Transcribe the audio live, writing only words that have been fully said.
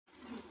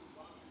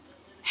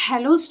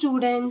Hello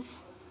students,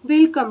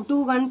 welcome to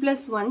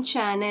 1+1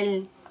 channel.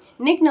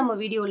 இன்னைக்கு நம்ம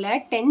வீடியோல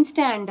 10th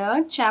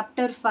standard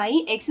chapter 5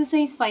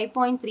 exercise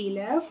 5.3ல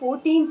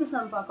 14th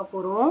sum பார்க்க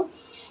போறோம்.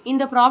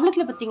 இந்த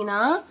ப்ராப்ளத்துல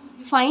பாத்தீங்கன்னா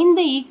find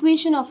the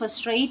equation of a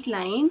straight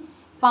line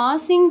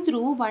passing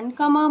through 1,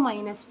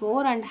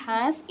 -4 and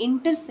has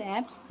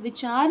intercepts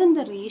which are in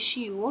the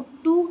ratio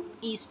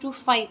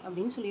 2:5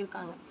 அப்படினு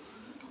சொல்லிருக்காங்க.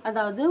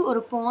 அதாவது ஒரு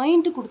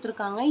பாயிண்ட்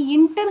கொடுத்திருக்காங்க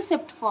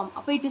இன்டர்செப்ட் ஃபார்ம்.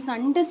 அப்ப இட் இஸ்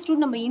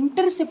அண்டர்ஸ்டுட் நம்ம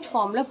இன்டர்செப்ட்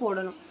ஃபார்ம்ல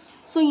போடணும்.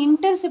 சோ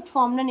இன்டர்செப்ட்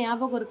ஃபார்ம்ல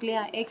ஞாபகம்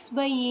இருக்குலையா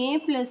x/a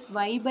 +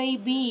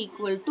 y/b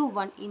 =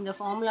 1. இந்த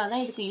ஃபார்முலா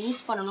தான் இதுக்கு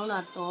யூஸ் பண்ணனும்னு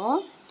அர்த்தம்.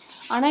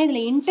 ஆனா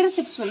இதுல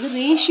இன்டர்செப்ட்ஸ் வந்து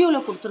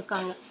ரேஷியோல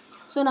கொடுத்திருக்காங்க.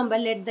 சோ நம்ம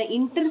let the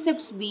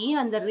intercepts be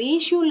அந்த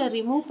ரேஷியோல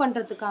ரிமூவ்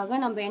பண்றதுக்காக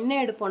நம்ம என்ன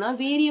எடுப்போம்னா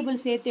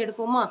வேரியபிள் சேர்த்து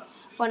எடுப்போமா?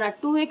 அப்ப நான்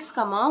 2x,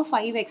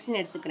 5x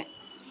ன்னு எடுத்துக்கிறேன்.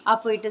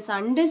 அப்போ it is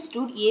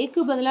understood a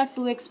க்கு பதிலா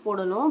 2x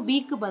போடணும், b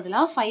க்கு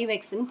பதிலா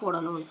 5x ன்னு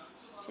போடணும்.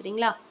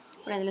 சரிங்களா?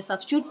 இப்போ நான் இதில்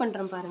சப்ஸ்டியூட்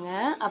பண்ணுறேன் பாருங்க.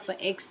 அப்போ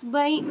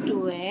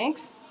x/2x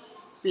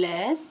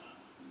plus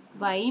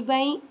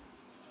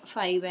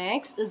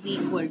y/5x is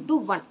equal to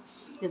 1.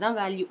 இதுதான்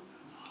வேல்யூ.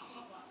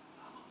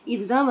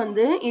 இதுதான்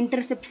வந்து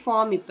இன்டர்செப்ட்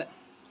ஃபார்ம்.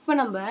 இப்போ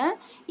நம்ம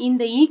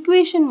இந்த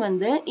ஈக்குவேஷன்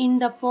வந்து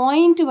இந்த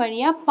பாயிண்ட்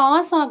வழியா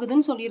பாஸ்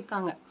ஆகுதுன்னு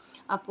சொல்லியிருக்காங்க.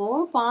 அப்போ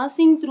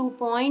பாசிங் த்ரூ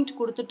பாயிண்ட்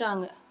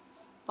கொடுத்துட்டாங்க.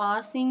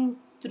 Passing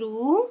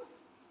through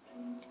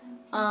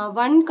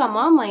 1,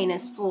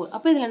 -4.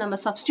 அப்போ இதில் நம்ம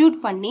சப்ஸ்டியூட்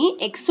பண்ணி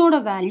எக்ஸோட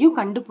வேல்யூ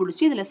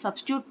கண்டுபிடிச்சி இதில்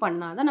சப்ஸ்டியூட்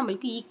பண்ணாதான்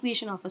நம்மளுக்கு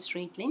equation of a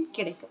straight line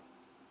கிடைக்கும்.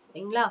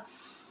 சரிங்களா?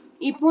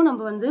 இப்போ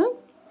நம்ம வந்து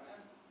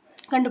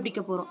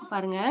கண்டுபிடிக்க போகிறோம்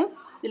பாருங்க.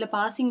 இதில்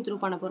பாசிங் த்ரூ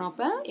பண்ண போகிறோம்.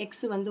 அப்போ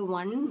எக்ஸ் வந்து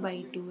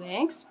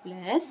 1/2x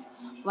ப்ளஸ்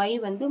y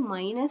வந்து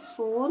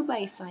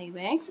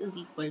 -4/5x is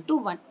equal to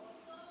 1.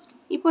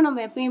 இப்போ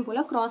நம்ம எப்பயும்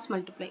போல் கிராஸ்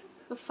மல்டிப்ளை.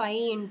 இப்போ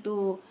 5 into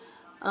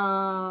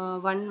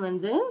 1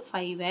 வந்து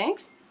 5x,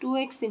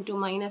 2x into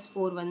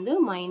 -4 வந்து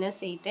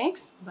 -8x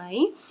by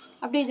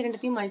அப்படியே இது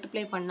ரெண்டுத்தையும்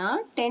மல்டிப்ளை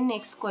பண்ணால்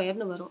 10x²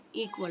 வரும்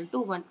equal to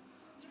 1.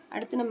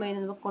 அடுத்து நம்ம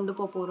இதை கொண்டு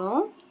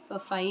போகிறோம். இப்போ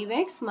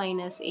 5x -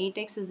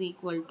 8x is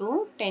equal to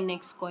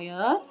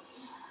 10x².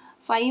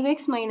 5x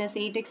 -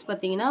 8x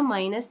பார்த்தீங்கன்னா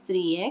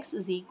 -3x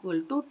is equal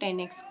to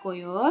 10x².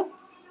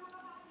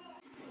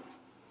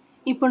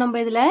 இப்போ நம்ம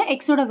இதில்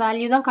எக்ஸோட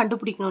வேல்யூ தான்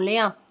கண்டுபிடிக்கணும்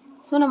இல்லையா?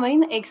 ஸோ நம்ம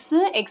இந்த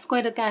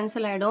x²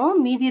 கேன்சல் ஆகிடும்.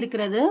 மீதி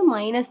இருக்கிறது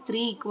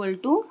 -3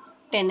 =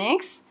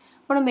 10x.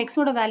 இப்போ நம்ம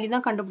எக்ஸோட வேல்யூ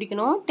தான்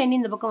கண்டுபிடிக்கணும். 10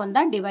 இந்த பக்கம்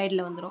வந்தால்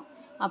டிவைடில் வந்துடும்.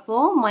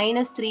 அப்போது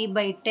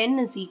 -3/10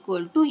 is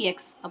equal to x.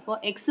 அப்போது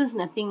x is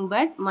nothing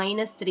but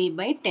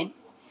 -3/10.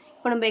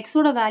 இப்போ நம்ம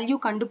எக்ஸோட வேல்யூ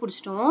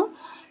கண்டுபிடிச்சிட்டோம்.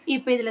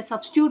 இப்போ இதில்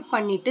சப்ஸ்டியூட்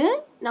பண்ணிவிட்டு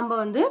நம்ம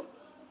வந்து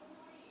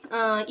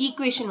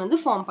ஈக்குவேஷன் வந்து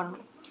ஃபார்ம்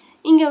பண்ணணும்.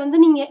 இங்கே வந்து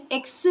நீங்கள்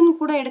எக்ஸ்ன்னு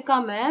கூட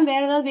எடுக்காமல்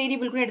வேறு ஏதாவது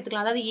வேரியபிள் கூட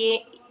எடுத்துக்கலாம். அதாவது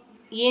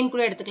ஏன்னு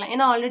கூட எடுத்துக்கலாம்.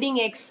 ஏன்னா ஆல்ரெடி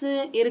இங்கே எக்ஸ்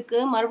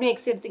இருக்குது, மறுபடியும்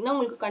எக்ஸ் எடுத்திங்கன்னா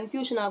உங்களுக்கு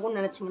கன்ஃபியூஷன் ஆகும்னு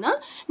நினச்சிங்கன்னா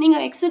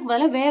நீங்கள் எக்ஸுக்கு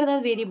பதிலாக வேறு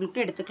ஏதாவது வேரியபிள்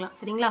கூட எடுத்துக்கலாம்.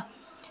 சரிங்களா?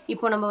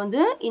 இப்போ நம்ம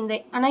வந்து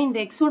ஆனால் இந்த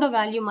எக்ஸோட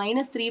வேல்யூ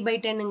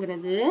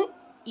 -3/10ங்கிறது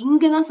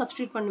இங்கே தான்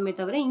சப்ஸ்டியூட் பண்ணுமே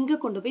தவிர இங்கே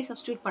கொண்டு போய்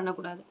சப்ஸ்டியூட்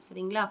பண்ணக்கூடாது.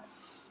 சரிங்களா?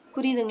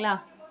 புரியுதுங்களா?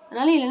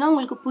 அதனால் இல்லைனா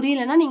உங்களுக்கு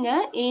புரியலைன்னா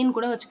நீங்கள் ஏன்னு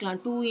கூட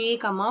வச்சுக்கலாம். 2a,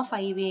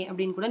 5a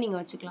அப்படின்னு கூட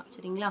நீங்கள் வச்சுக்கலாம்.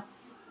 சரிங்களா?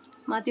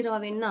 மாற்றிடுவா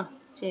வேணுன்னா?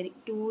 சரி,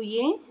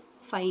 2a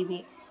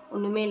 5a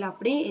ஒன்றுமே இல்லை,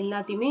 அப்படியே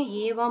எல்லாத்தையுமே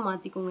ஏவாக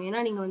மாற்றிக்கோங்க. ஏன்னா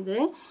நீங்கள் வந்து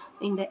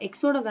இந்த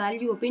எக்ஸோட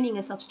வேல்யூவை போய்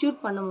நீங்கள் சப்ஸ்டியூட்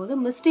பண்ணும்போது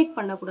மிஸ்டேக்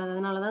பண்ணக்கூடாது.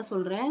 அதனால தான்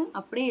சொல்கிறேன்.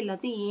 அப்படியே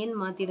எல்லாத்தையும் ஏன்னு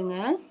மாற்றிடுங்க.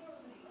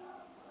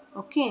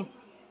 ஓகே,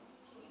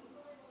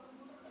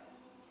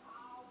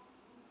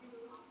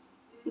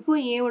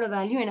 இப்போது ஏவோட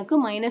வேல்யூ எனக்கு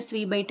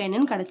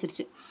 -3/10ன்னு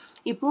கிடச்சிருச்சு.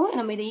 இப்போது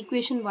நம்ம இதை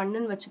ஈக்குவேஷன்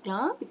 1ன்னு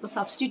வச்சுக்கலாம். இப்போ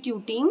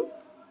substituting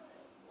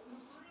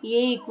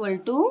a =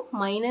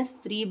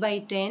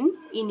 -3/10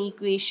 in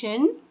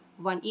equation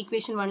 1.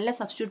 Equation 1ல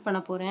substitute பண்ண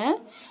போகிறேன்.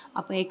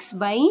 அப்போ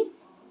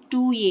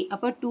x/2a,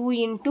 அப்போ 2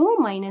 into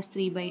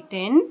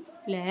 -3/10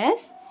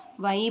 ப்ளஸ்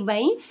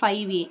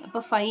y/5a, அப்போ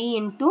 5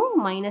 into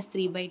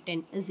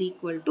 -3/10 is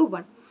equal to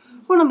 1.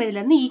 இப்போ நம்ம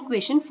இதிலேருந்து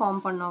ஈக்குவேஷன் ஃபார்ம்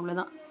பண்ணோம்,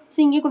 அவ்வளோதான். ஸோ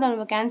இங்கே கூட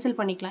நம்ம கேன்சல்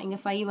பண்ணிக்கலாம். இங்கே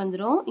 5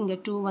 வந்துடும், இங்கே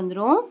 2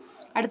 வந்துடும்.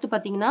 அடுத்து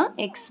பார்த்தீங்கன்னா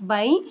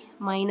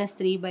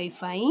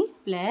x/-3/5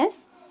 plus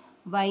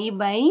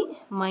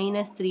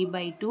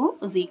y/-3/2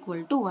 is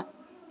equal to 1.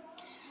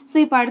 So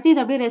இப்போ அடுத்து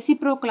இது அப்படியே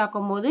ரெசிப்ரோக்கல்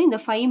ஆக்கும்போது இந்த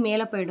 5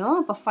 மேலே போயிடும்.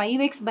 அப்போ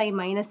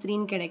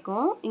 5x/-3ன்னு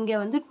கிடைக்கும். இங்கே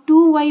வந்து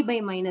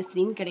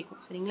 2y/-3ன்னு கிடைக்கும்.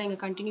 சரிங்களா? இங்கே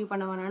கண்டினியூ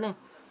பண்ணவா நான்?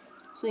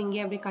 ஸோ இங்கே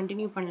அப்படியே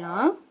கண்டினியூ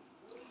பண்ணலாம்.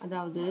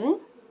 அதாவது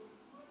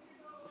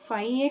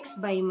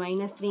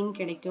 5x/-3ன்னு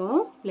கிடைக்கும்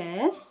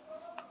ப்ளஸ்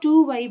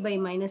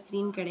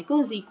 2y/-3ன்னு கிடைக்கும்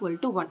is equal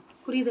to 1.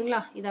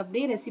 புரியுதுங்களா? இது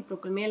அப்படியே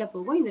ரெசிப்ரோக்கல் மேலே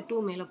போகும், இந்த 2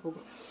 மேலே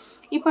போகும்.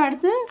 இப்போ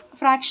அடுத்து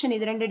ஃப்ராக்ஷன்,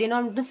 இது ரெண்டு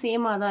டினாமினேட்டர்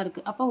சேமாக தான்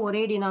இருக்குது. அப்போ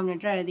ஒரே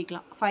டினாமினேட்டர்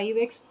எழுதிக்கலாம்.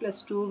 5x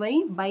 +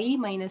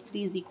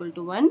 2y/-3 is equal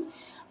to 1.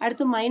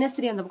 அடுத்து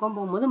 -3 அந்த பக்கம்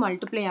போகும்போது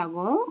மல்டிப்ளை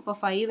ஆகும். இப்போ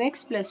 5x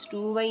 +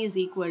 2y is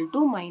equal to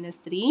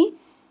 -3.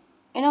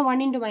 ஏன்னா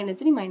 1 ×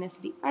 -3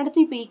 -3. அடுத்து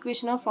இப்போ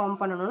ஈக்குவேஷனாக ஃபார்ம்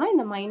பண்ணணும்னா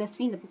இந்த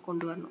 -3 இந்த பக்கம்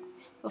கொண்டு வரணும்.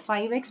 இப்போ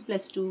 5x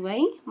 +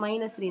 2y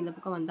 -3 இந்த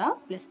பக்கம் வந்தால்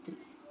 +3.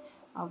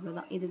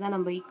 அவ்வளோதான். இதுதான்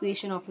நம்ம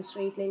ஈக்குவேஷன் ஆஃப்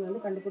ஸ்ட்ரெயிட் லைன்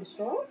வந்து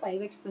கண்டுபிடிச்சிட்டோம்.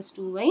 5x +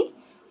 2y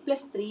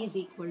plus 3 is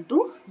equal to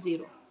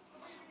 0.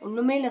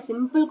 ஒண்ணுமே இல்ல,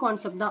 சிம்பிள்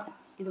கான்செப்ட் தான்.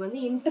 இது வந்து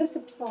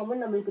இன்டர்செப்ட் ஃபார்ம்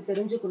நமக்கு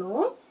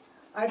தெரிஞ்சுக்கணும்.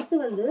 அடுத்து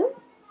வந்து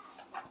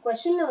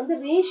क्वेश्चनல வந்து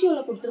ரேஷியோல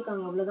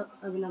கொடுத்திருக்காங்க, அவ்வளவுதான்.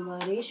 அது நம்ம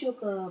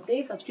ரேஷியோக்கு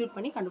அப்படியே சப்ஸ்டிட்யூட்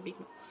பண்ணி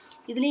கண்டுபிடிக்கணும்.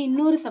 இதுல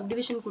இன்னொரு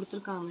சப்டிவிஷன்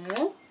கொடுத்திருக்காங்க.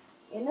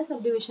 என்ன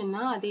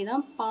சப்டிவிஷன்னா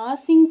அதேதான்,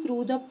 passing through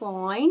the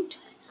point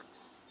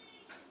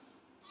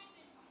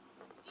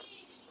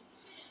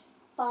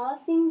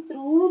passing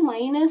through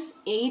minus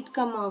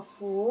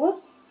 8,4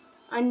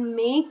 and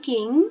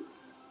making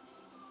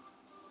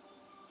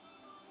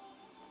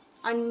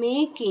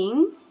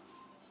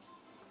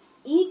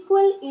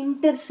equal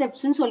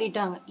intercepts ன்னு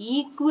சொல்லிட்டாங்க.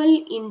 equal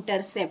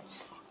intercepts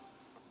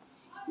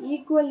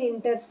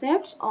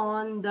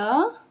on the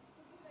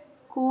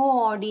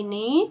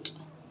coordinate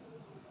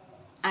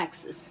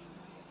axis.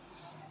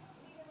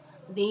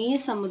 அதே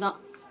சமதான்,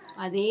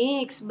 அதே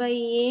x by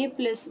a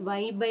plus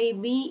y by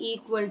b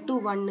equal to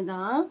 1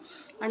 தான்.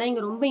 ஆனால்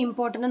இங்கே ரொம்ப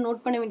இம்பார்ட்டண்டாக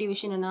நோட் பண்ண வேண்டிய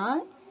விஷயம் என்னன்னா,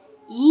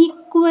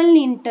 ஈக்குவல்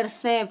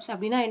இன்டர்செப்ட்ஸ்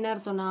அப்படின்னா என்ன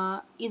அர்த்தம்னா,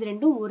 இது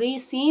ரெண்டும் ஒரே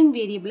சேம்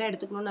வேரியபிளாக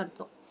எடுத்துக்கணும்னு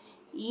அர்த்தம்.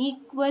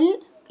 ஈக்குவல்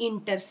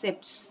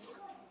இன்டர்செப்ட்ஸ்,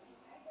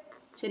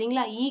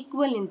 சரிங்களா?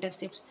 Equal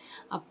intercepts.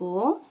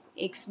 அப்போது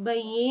x by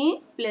a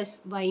plus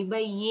y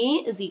by a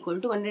is equal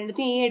to 1.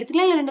 ரெண்டுத்தையும் a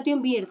எடுத்துக்கலாம், இல்லை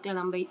ரெண்டுத்தையும் b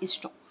எடுத்துக்கலாம், நம்ம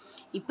இஷ்டம்.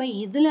 இப்போ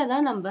இதில்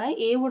தான் நம்ம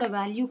ஏவோட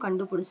வேல்யூ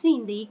கண்டுபிடிச்சி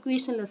இந்த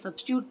ஈக்குவேஷனில்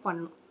சப்ஸ்டியூட்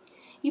பண்ணணும்.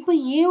 இப்போ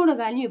ஏவோட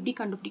வேல்யூ எப்படி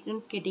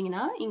கண்டுபிடிக்கணும்னு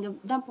கேட்டிங்கன்னா, இங்கே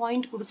தான்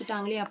பாயிண்ட்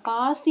கொடுத்துட்டாங்க இல்லையா,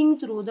 passing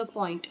through the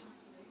point,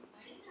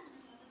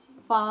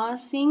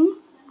 passing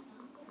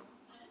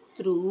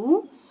through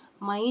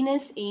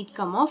minus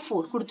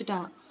 8,4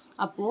 கொடுத்துட்டாங்க.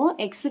 அப்போது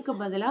எக்ஸுக்கு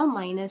பதிலாக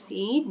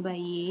 -8 by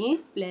a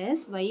plus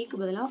yக்கு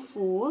பதிலாக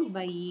 4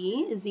 by a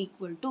is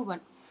equal to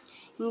 1.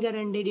 இங்கே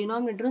ரெண்டு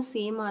டினாமினேட்டரும்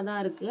சேமாக தான்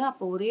இருக்குது.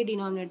 அப்போ ஒரே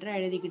டினாமினேட்டரை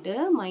எழுதிக்கிட்டு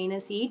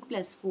 -8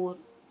 plus 4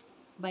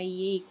 by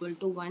a equal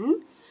to 1.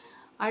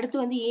 அடுத்து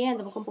வந்து a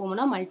அந்த பக்கம்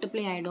போகணும்னா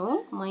மல்டிப்ளை ஆகிடும்.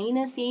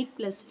 -8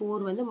 plus 4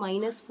 வந்து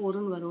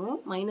 -4ன்னு வரும்.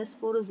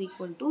 -4 is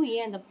equal to a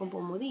அந்த பக்கம்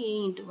போகும்போது a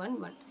into 1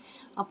 1.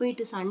 அப்போ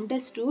இட் இஸ்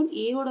அண்டர்ஸ்டூட்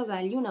ஏவோட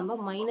வேல்யூ நம்ம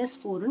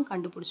 -4ன்னு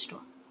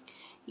கண்டுபிடிச்சிட்டோம்.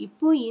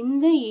 இப்போ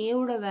இந்த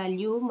ஏவோட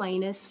value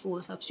 -4,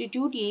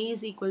 substitute a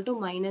is equal to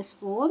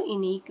 -4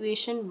 in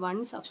equation 1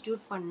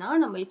 substitute பண்ணால்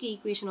நம்மளுக்கு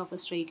equation of a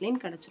straight line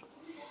கிடச்சிரும்.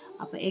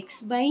 அப்போ x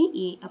by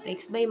a, அப்போ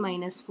x by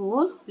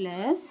 -4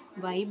 plus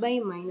y by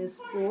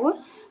 -4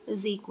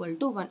 is equal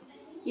to 1.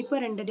 இப்போ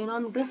ரெண்டு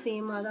டினாமினேட்டரும்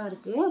சேமாக தான்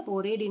இருக்குது. அப்போ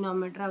ஒரே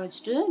டினாமினேட்டராக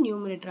வச்சுட்டு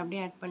நியூமினேட்டர்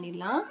அப்படியே ஆட்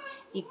பண்ணிடலாம்,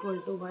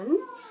 ஈக்குவல் டு 1.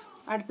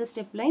 அடுத்த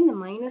ஸ்டெப்பில் இந்த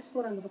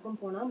 -4 அந்த பக்கம்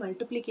போனால்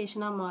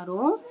மல்டிப்ளிகேஷனாக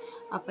மாறும்.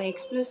 அப்போ x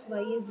plus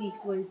y is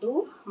equal to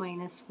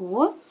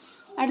 -4.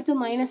 அடுத்து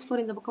 -4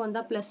 இந்த பக்கம்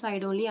வந்தால் ப்ளஸ்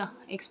ஆகிடும் இல்லையா,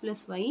 x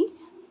plus y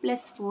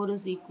plus 4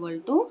 is equal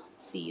to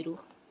 0.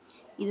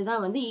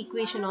 இதுதான் வந்து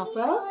equation of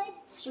a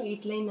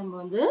straight line நம்ம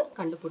வந்து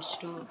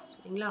கண்டுபிடிச்சிட்டோம்,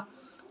 சரிங்களா?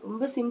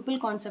 ரொம்ப சிம்பிள்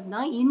கான்செப்ட்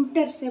தான்.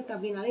 இன்டர்செப்ட்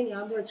அப்படின்னாலே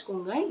ஞாபகம்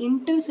வச்சுக்கோங்க,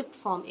 intercept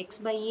form x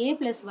by a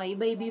plus y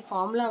by b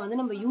ஃபார்ம்லாம் வந்து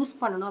நம்ம யூஸ்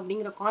பண்ணணும்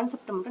அப்படிங்கிற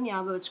கான்செப்டை மட்டும்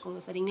ஞாபகம்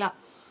வச்சுக்கோங்க, சரிங்களா?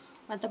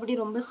 மற்றபடி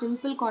ரொம்ப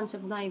சிம்பிள்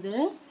கான்செப்ட் தான் இது.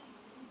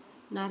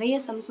 நிறைய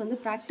சம்ஸ் வந்து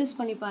ப்ராக்டிஸ்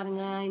பண்ணி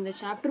பாருங்கள். இந்த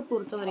சாப்டர்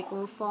பொறுத்த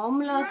வரைக்கும்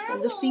ஃபார்முலாஸ்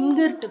வந்து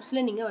ஃபிங்கர்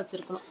டிப்ஸில் நீங்கள்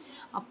வச்சுருக்கணும்.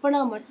 அப்போனா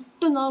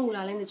மட்டும்தான்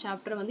உங்களால் இந்த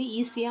சாப்டரை வந்து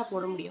ஈஸியாக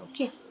போட முடியும்.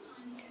 ஓகே,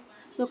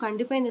 ஸோ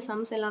கண்டிப்பாக இந்த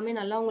சம்ஸ் எல்லாமே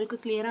நல்லா உங்களுக்கு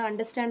கிளியராக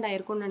அண்டர்ஸ்டாண்ட்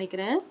ஆகிருக்கும்னு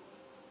நினைக்கிறேன்.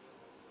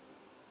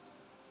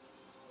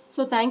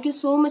 So thank you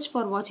so much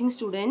for watching,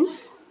 students.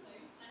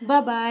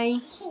 Bye bye.